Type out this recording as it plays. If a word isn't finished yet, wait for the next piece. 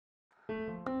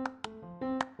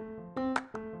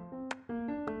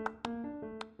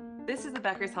This is the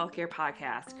Becker's Healthcare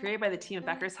Podcast, created by the team at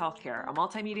Becker's Healthcare, a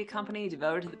multimedia company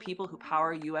devoted to the people who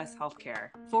power U.S. healthcare.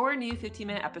 4 new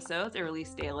 15-minute episodes are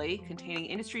released daily, containing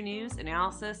industry news,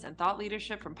 analysis, and thought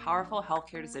leadership from powerful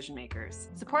healthcare decision makers.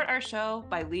 Support our show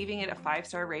by leaving it a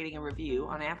 5-star rating and review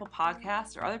on Apple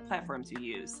Podcasts or other platforms you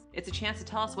use. It's a chance to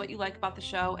tell us what you like about the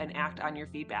show and act on your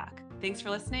feedback. Thanks for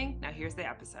listening. Now here's the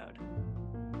episode.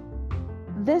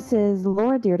 This is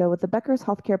Laura Dyrda with the Becker's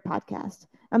Healthcare Podcast.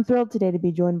 I'm thrilled today to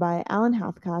be joined by Alan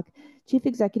Hathcock, Chief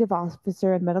Executive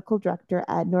Officer and Medical Director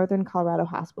at Northern Colorado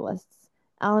Hospitalists.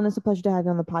 Alan, it's a pleasure to have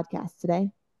you on the podcast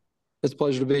today. It's a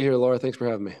pleasure to be here, Laura. Thanks for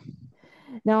having me.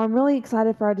 Now, I'm really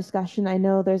excited for our discussion. I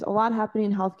know there's a lot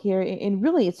happening in healthcare, and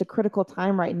really it's a critical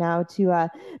time right now to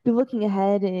be looking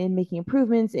ahead and making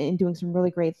improvements and doing some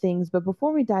really great things. But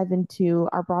before we dive into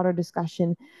our broader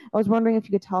discussion, I was wondering if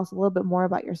you could tell us a little bit more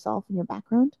about yourself and your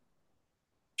background.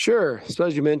 Sure. So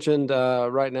as you mentioned,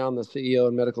 right now I'm the CEO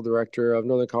and Medical Director of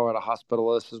Northern Colorado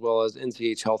Hospitalists, as well as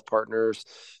NCH Health Partners.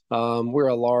 We're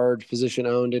a large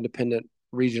physician-owned independent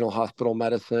regional hospital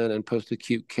medicine and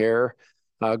post-acute care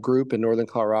group in Northern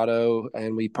Colorado,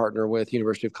 and we partner with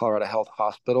University of Colorado Health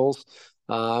Hospitals.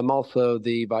 I'm also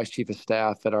the Vice Chief of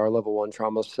Staff at our Level 1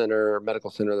 Trauma Center, Medical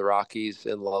Center of the Rockies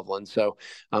in Loveland. So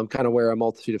I'm kind of wear a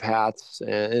multitude of hats,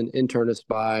 and internist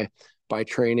by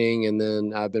training, and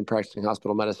then I've been practicing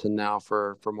hospital medicine now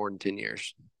for more than 10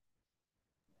 years.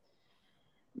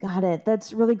 Got it.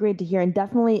 That's really great to hear, and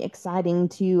definitely exciting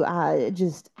to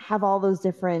just have all those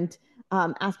different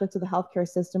aspects of the healthcare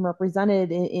system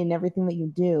represented in everything that you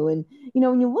do. And,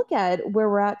 when you look at where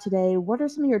we're at today, what are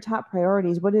some of your top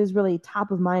priorities? What is really top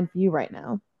of mind for you right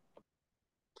now?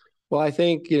 Well, I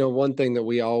think, one thing that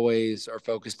we always are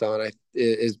focused on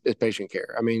is patient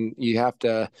care. I mean, you have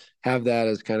to have that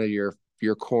as kind of your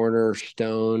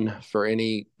cornerstone for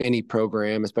any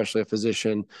program, especially a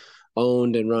physician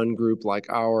owned and run group like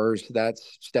ours.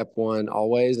 That's step one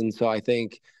always. And so I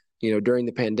think, during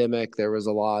the pandemic, there was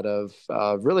a lot of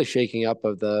really shaking up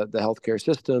of the healthcare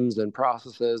systems and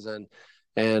processes.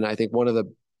 And I think one of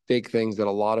the big things that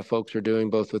a lot of folks are doing,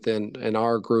 both in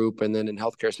our group and then in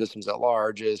healthcare systems at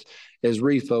large, is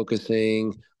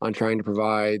refocusing on trying to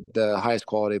provide the highest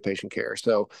quality of patient care.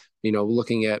 So,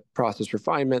 looking at process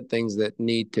refinement, things that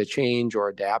need to change or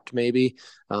adapt, maybe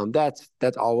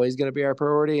that's always going to be our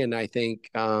priority. And I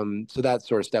think so that's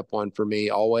sort of step one for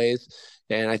me always.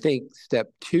 And I think step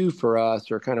two for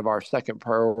us, or kind of our second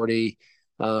priority,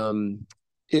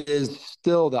 is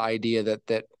still the idea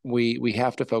that we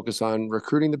have to focus on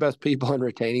recruiting the best people and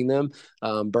retaining them.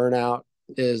 Burnout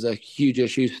is a huge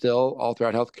issue still all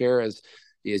throughout healthcare, as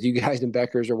you guys and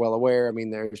Beckers are well aware. I mean,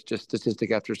 there's just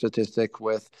statistic after statistic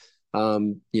with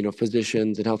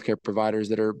physicians and healthcare providers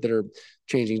that are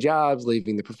changing jobs,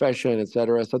 leaving the profession, et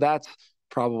cetera. So that's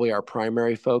probably our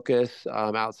primary focus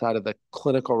outside of the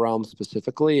clinical realm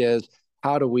specifically, is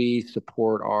how do we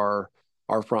support our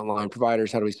frontline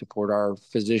providers? How do we support our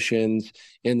physicians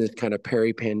in this kind of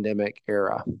peri-pandemic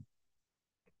era?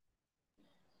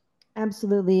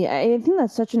 Absolutely. I think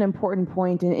that's such an important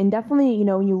point. And definitely,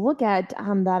 when you look at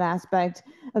that aspect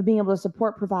of being able to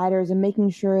support providers and making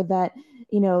sure that,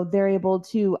 they're able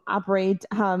to operate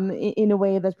in a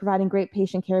way that's providing great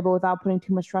patient care, but without putting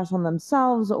too much stress on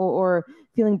themselves or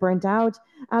feeling burnt out.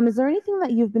 Is there anything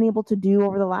that you've been able to do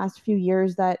over the last few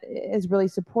years that has really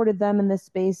supported them in this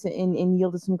space and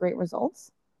yielded some great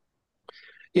results?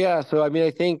 Yeah. So, I mean,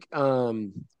 I think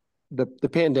the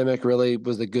pandemic really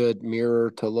was a good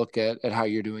mirror to look at how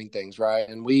you're doing things, right?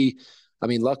 And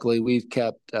luckily we've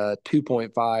kept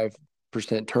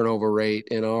 2.5% turnover rate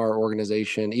in our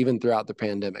organization, even throughout the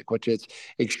pandemic, which is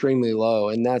extremely low.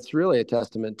 And that's really a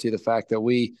testament to the fact that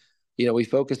we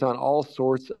focus on all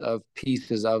sorts of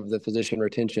pieces of the physician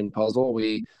retention puzzle.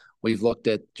 We've looked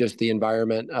at just the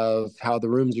environment of how the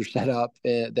rooms are set up,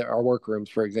 our workrooms,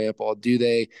 for example. Do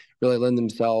they really lend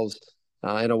themselves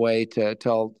in a way to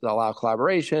allow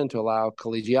collaboration, to allow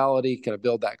collegiality, kind of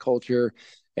build that culture?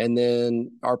 And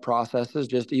then our processes,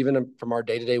 just even from our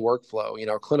day-to-day workflow,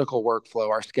 our clinical workflow,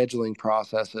 our scheduling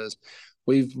processes,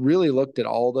 we've really looked at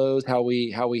all those, how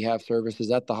we have services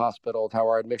at the hospital, how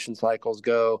our admission cycles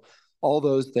go. All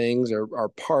those things are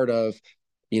part of,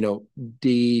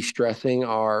 de-stressing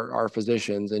our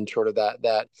physicians and sort of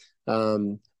that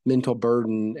mental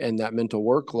burden and that mental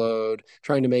workload,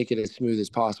 trying to make it as smooth as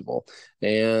possible.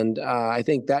 And I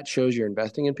think that shows you're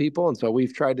investing in people. And so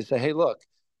we've tried to say, hey, look,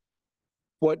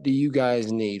 what do you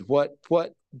guys need? What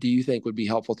do you think would be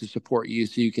helpful to support you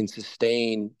so you can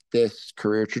sustain this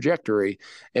career trajectory?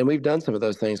 And we've done some of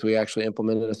those things. We actually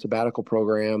implemented a sabbatical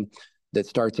program that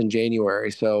starts in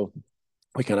January. So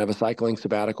we kind of have a cycling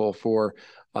sabbatical for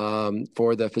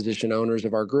the physician owners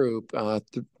of our group,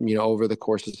 over the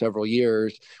course of several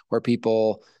years, where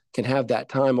people can have that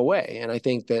time away. And I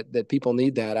think that people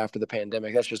need that after the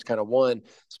pandemic. That's just kind of one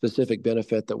specific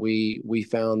benefit that we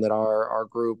found that our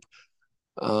group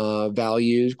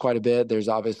values quite a bit. There's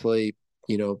obviously,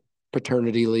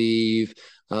 paternity leave,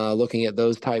 looking at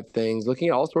those type things, looking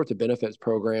at all sorts of benefits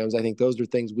programs. I think those are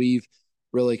things we've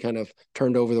really kind of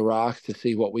turned over the rocks to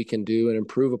see what we can do and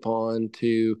improve upon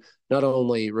to not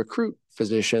only recruit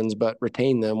physicians, but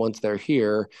retain them once they're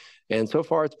here. And so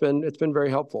far it's been very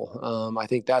helpful. I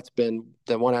think that's been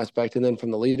the one aspect. And then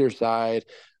from the leader side,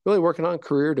 really working on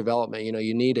career development.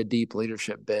 You need a deep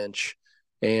leadership bench.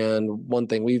 And one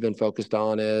thing we've been focused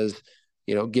on is,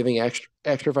 giving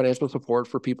extra financial support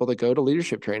for people that go to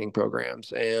leadership training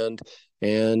programs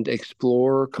and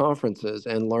explore conferences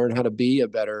and learn how to be a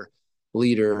better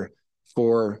leader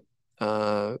for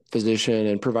physician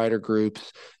and provider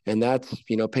groups. And that's,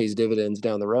 pays dividends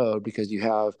down the road, because you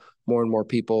have more and more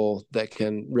people that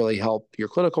can really help your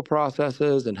clinical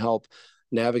processes and help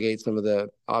navigate some of the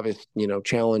obvious,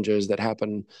 challenges that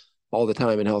happen all the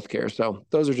time in healthcare. So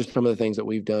those are just some of the things that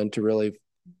we've done to really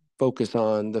focus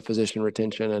on the physician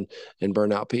retention and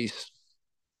burnout piece.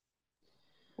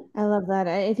 I love that.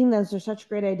 I think those are such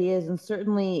great ideas, and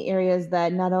certainly areas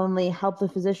that not only help the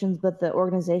physicians, but the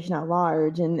organization at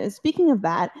large. And speaking of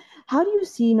that, how do you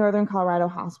see Northern Colorado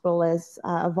Hospitalists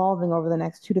evolving over the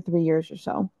next 2 to 3 years or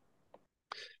so?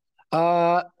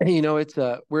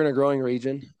 We're in a growing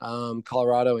region.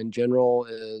 Colorado in general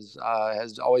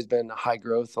has always been high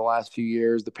growth the last few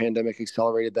years. The pandemic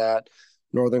accelerated that.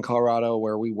 Northern Colorado,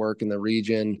 where we work in the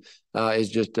region, is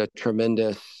just a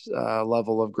tremendous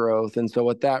level of growth. And so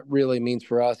what that really means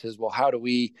for us is, well, how do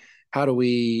we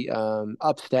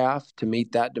upstaff to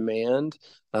meet that demand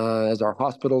as our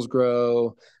hospitals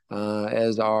grow,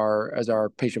 as our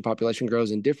patient population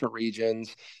grows in different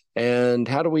regions, and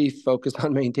how do we focus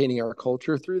on maintaining our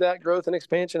culture through that growth and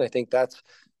expansion? I think that's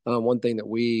one thing that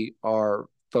we are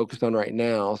focused on right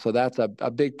now. So that's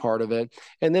a big part of it.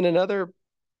 And then another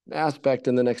aspect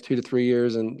in the next 2 to 3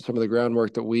 years, and some of the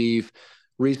groundwork that we've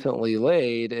recently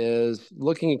laid, is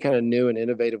looking at kind of new and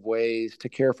innovative ways to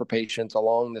care for patients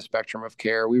along the spectrum of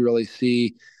care. We really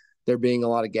see there being a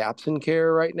lot of gaps in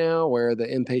care right now, where the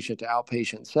inpatient to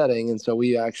outpatient setting. And so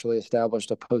we actually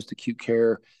established a post-acute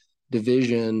care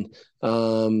division,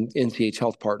 NCH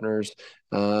Health Partners,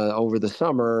 over the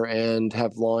summer, and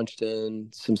have launched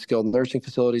in some skilled nursing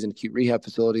facilities and acute rehab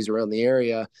facilities around the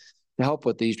area to help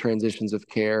with these transitions of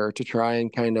care, to try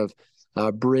and kind of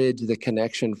bridge the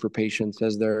connection for patients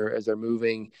as they're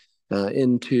moving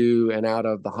into and out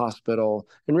of the hospital,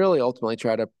 and really ultimately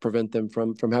try to prevent them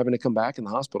from having to come back in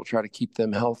the hospital, try to keep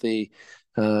them healthy.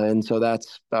 And so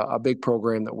that's a big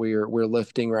program that we're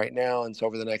lifting right now. And so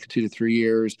over the next 2 to 3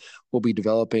 years, we'll be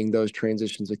developing those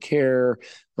transitions of care,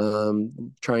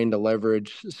 trying to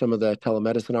leverage some of the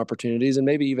telemedicine opportunities, and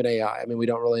maybe even AI. I mean, we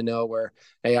don't really know where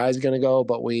AI is going to go,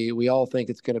 but we all think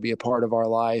it's going to be a part of our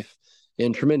life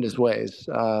in tremendous ways.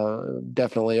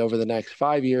 Definitely over the next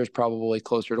 5 years, probably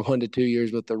closer to 1 to 2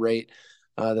 years with the rate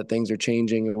that things are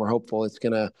changing. And we're hopeful it's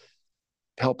going to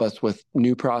help us with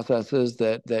new processes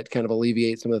that kind of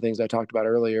alleviate some of the things I talked about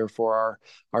earlier for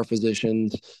our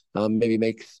physicians. Maybe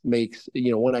makes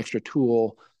one extra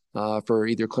tool for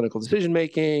either clinical decision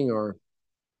making or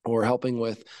helping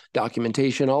with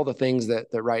documentation, all the things that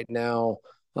right now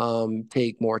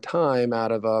take more time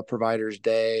out of a provider's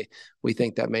day. We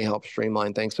think that may help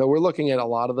streamline things. So we're looking at a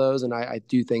lot of those, and I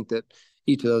do think that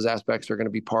each of those aspects are going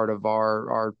to be part of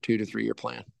our 2 to 3 year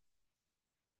plan.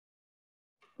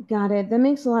 Got it. That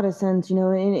makes a lot of sense,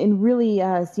 and really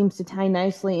seems to tie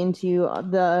nicely into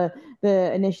the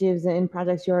initiatives and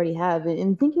projects you already have.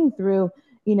 And thinking through,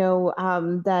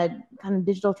 that kind of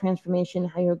digital transformation,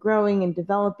 how you're growing and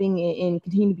developing and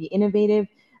continue to be innovative.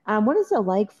 What is it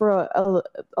like for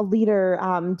a leader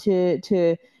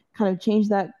to kind of change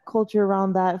that culture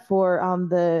around that for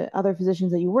the other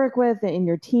physicians that you work with in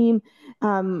your team?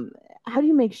 How do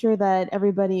you make sure that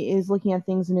everybody is looking at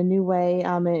things in a new way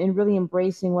and really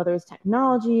embracing whether it's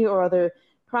technology or other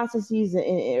processes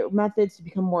and methods to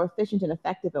become more efficient and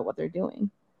effective at what they're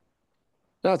doing?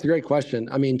 No, that's a great question.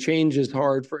 I mean, change is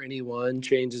hard for anyone.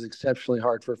 Change is exceptionally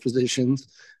hard for physicians.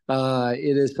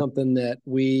 It is something that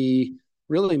we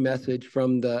really message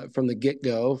from the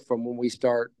get-go, from when we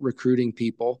start recruiting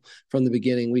people. From the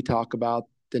beginning, we talk about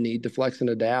the need to flex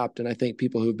and adapt. And I think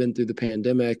people who've been through the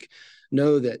pandemic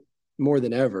know that more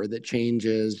than ever, that change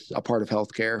is a part of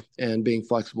healthcare, and being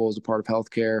flexible is a part of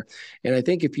healthcare. And I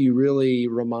think if you really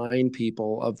remind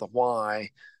people of the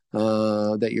why,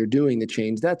 that you're doing the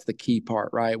change. That's the key part,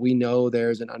 right? We know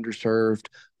there's an underserved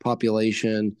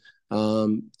population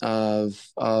of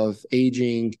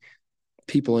aging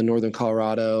people in Northern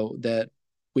Colorado that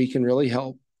we can really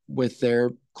help with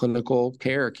their clinical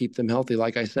care, keep them healthy,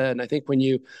 like I said. And I think when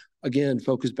you, again,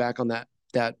 focus back on that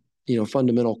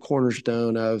fundamental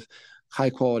cornerstone of high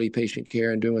quality patient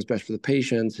care and doing what's best for the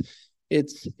patients,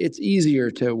 it's easier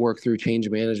to work through change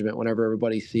management whenever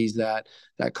everybody sees that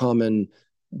common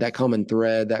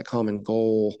thread, that common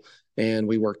goal, and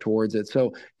we work towards it.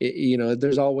 So,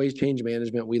 there's always change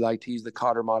management. We like to use the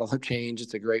Cotter model of change.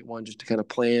 It's a great one just to kind of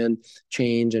plan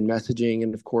change and messaging.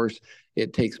 And of course,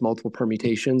 it takes multiple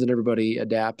permutations and everybody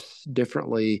adapts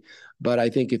differently. But I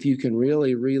think if you can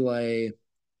really relay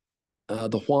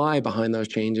the why behind those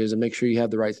changes and make sure you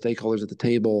have the right stakeholders at the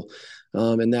table,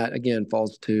 and that, again,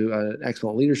 falls to an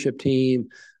excellent leadership team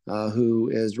who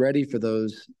is ready for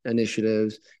those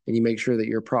initiatives, and you make sure that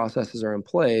your processes are in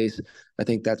place. I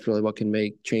think that's really what can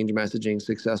make change messaging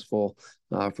successful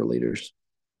for leaders.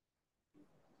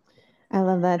 I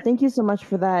love that. Thank you so much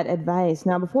for that advice.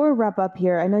 Now, before we wrap up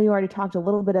here, I know you already talked a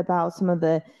little bit about some of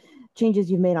the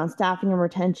changes you've made on staffing and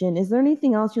retention. Is there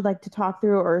anything else you'd like to talk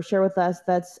through or share with us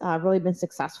that's really been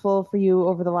successful for you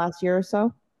over the last year or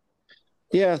so?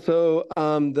 Yeah, so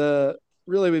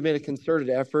we've made a concerted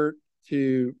effort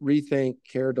to rethink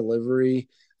care delivery.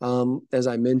 As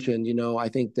I mentioned, I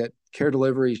think that care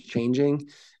delivery is changing,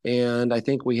 and I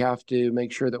think we have to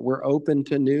make sure that we're open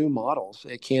to new models.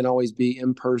 It can't always be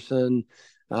in-person,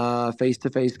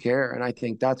 face-to-face care. And I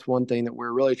think that's one thing that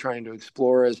we're really trying to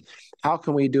explore is how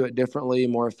can we do it differently,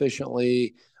 more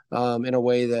efficiently, in a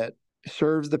way that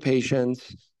serves the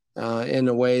patients, in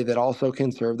a way that also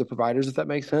can serve the providers, if that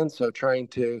makes sense. So trying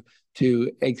to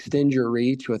extend your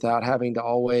reach without having to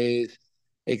always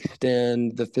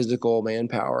extend the physical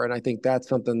manpower. And I think that's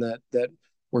something that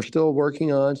we're still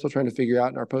working on, still trying to figure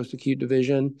out in our post-acute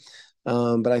division.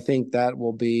 But I think that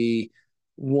will be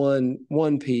one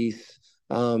piece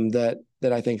that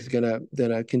I think is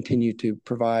gonna continue to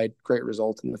provide great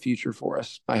results in the future for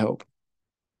us, I hope.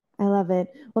 I love it.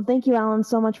 Well, thank you, Alan,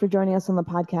 so much for joining us on the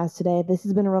podcast today. This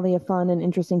has been really a fun and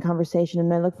interesting conversation,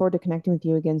 and I look forward to connecting with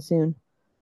you again soon.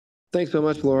 Thanks so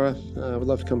much, Laura. I would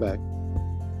love to come back.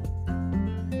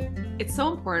 It's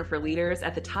so important for leaders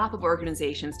at the top of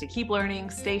organizations to keep learning,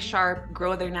 stay sharp,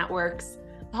 grow their networks.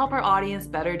 To help our audience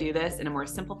better do this in a more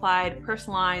simplified,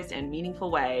 personalized, and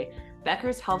meaningful way,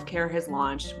 Becker's Healthcare has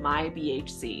launched My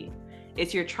BHC.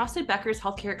 It's your trusted Becker's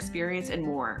Healthcare experience and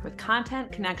more, with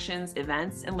content, connections,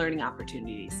 events, and learning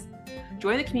opportunities.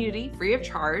 Join the community free of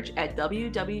charge at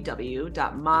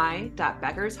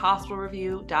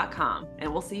www.my.beckershospitalreview.com,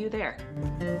 and we'll see you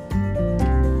there.